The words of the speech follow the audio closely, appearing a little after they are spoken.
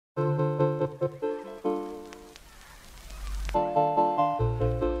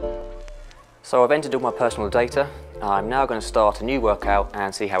So I've entered all my personal data. I'm now going to start a new workout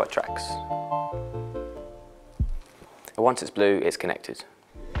and see how it tracks. And once it's blue, it's connected.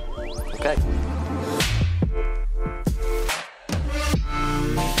 Okay.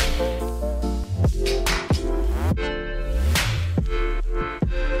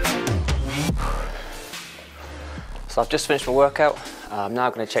 So I've just finished my workout. I'm now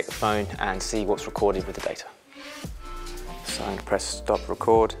going to check the phone and see what's recorded with the data. So I'm going to press stop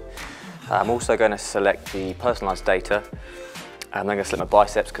record. I'm also going to select the personalised data. I'm then going to select my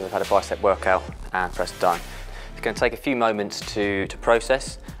biceps because I've had a bicep workout and press done. It's going to take a few moments to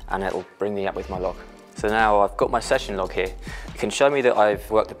process and it will bring me up with my log. So now I've got my session log here. It can show me that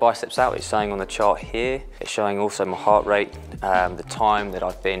I've worked the biceps out. It's showing on the chart here. It's showing also my heart rate, the time that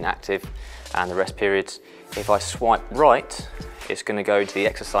I've been active and the rest periods. If I swipe right, it's going to go into the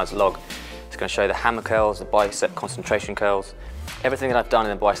exercise log. It's going to show the hammer curls, the bicep concentration curls. Everything that I've done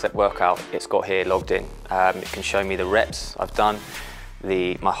in the bicep workout, it's got here logged in. It can show me the reps I've done,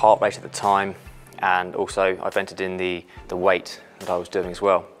 my heart rate at the time, and also I've entered in the weight that I was doing as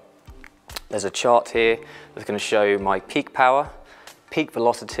well. There's a chart here that's going to show my peak power, peak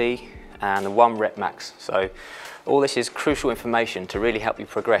velocity, and the 1 rep max. So all this is crucial information to really help you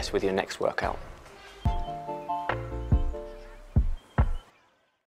progress with your next workout.